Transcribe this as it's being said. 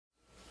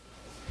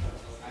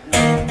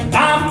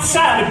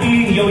outside of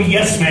being your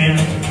yes man.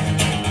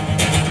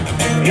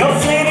 Your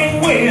fleeting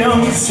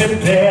whims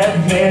sit there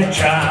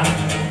mid-try.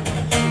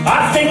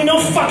 I think no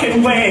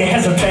fucking way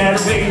has a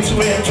better way to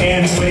it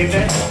anyway.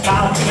 Then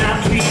how can I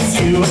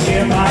please you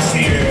again, my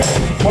dear?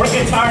 More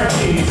guitar,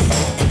 please.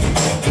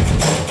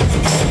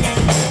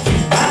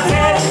 I've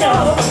had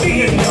enough of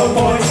being your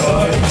boy's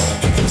toy.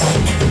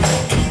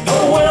 The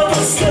world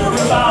will still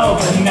revolve,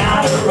 but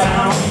not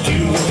around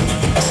you.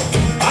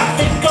 I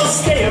think I'll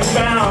stay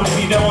around.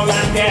 If you don't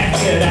like that,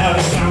 get out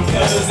of town,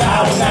 'cause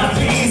I will not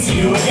please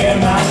you again,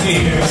 my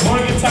dear.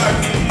 More guitar,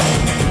 please.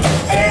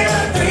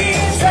 Every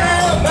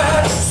time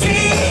I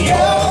see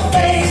your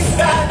face,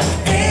 I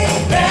think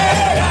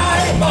that I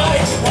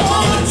might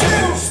want to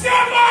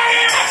step on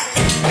it!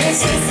 This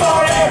is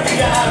for every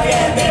guy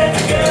and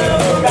every girl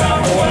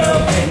around the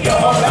world. In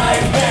your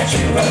life that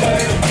you ever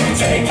you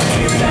take and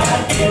do not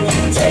give,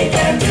 you take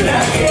and do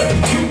not give.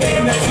 You've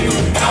been the two,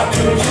 how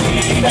could you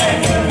leave and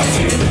give me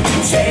two? You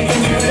take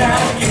and do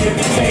not give,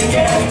 you take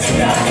and do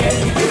not give.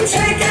 You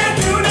take and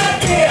do not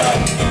give,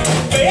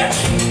 bitch.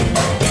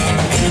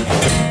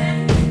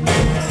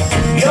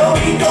 Your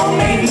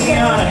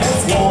egomania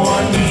has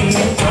worn me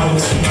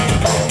out.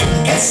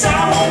 Guess I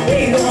won't be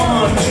the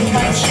one to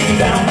cut you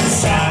down the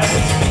sides.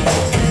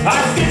 I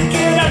think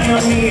get on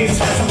your knees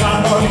has a lot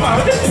more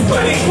heart than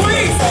pretty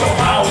please. So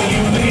how will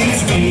you please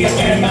me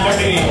again, my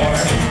dear?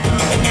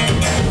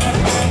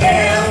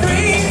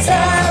 Every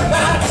time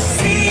I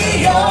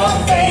see your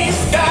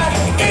face, I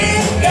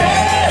think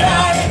that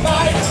I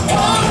might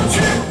want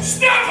to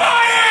step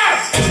on it!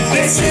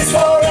 This is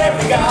for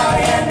every guy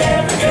and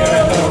every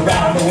girl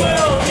around the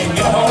world. In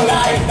your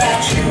life that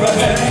you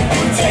ever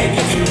you take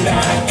and do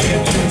not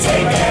give, you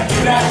take and do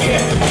not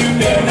give. You've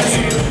been the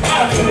two,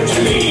 how could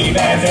you leave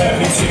and hurt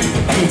me too?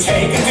 You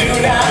take and do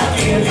not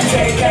give, you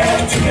take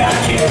and do not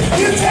give.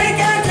 You take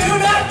and do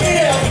not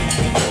give.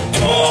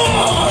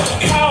 Oh,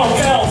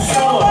 cowbell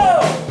solo.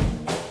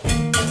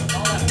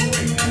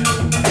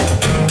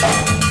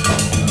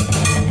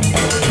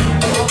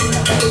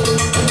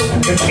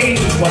 The cage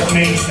is what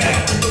makes that.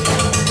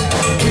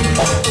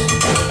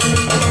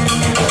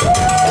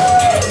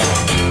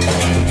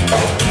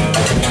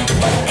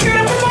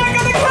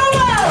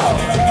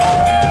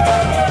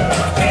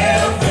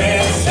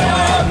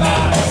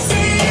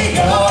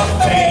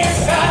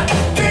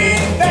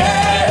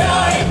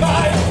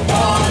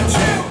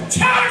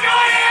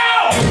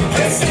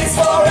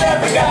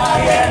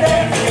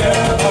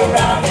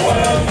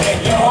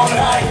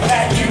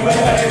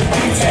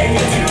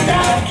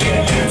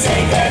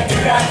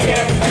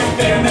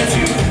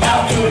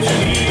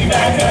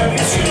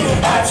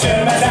 I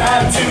turn my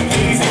time to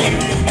pleasing you.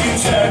 You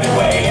turn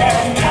away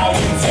and now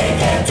you take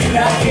and do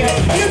not give.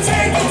 You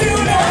take and do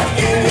not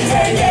give. You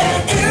take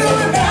and do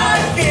not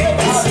give.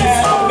 This is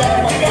all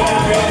that you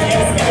got.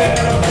 Yes,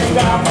 girl,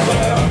 around the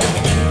world.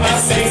 I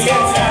say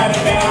get tired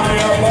of being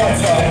your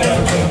boy's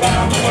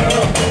around the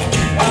world.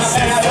 I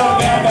say so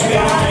bad of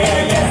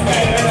being yes,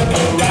 girl,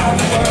 around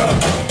the world.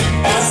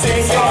 I say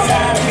get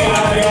tired of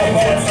being your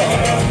boy's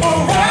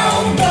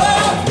around the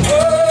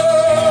world.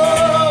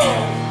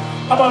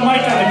 How about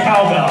Mike on the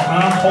cowbell,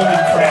 huh? Holy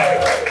crap.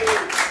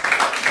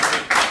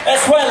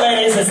 That's what,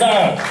 ladies, it's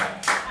on.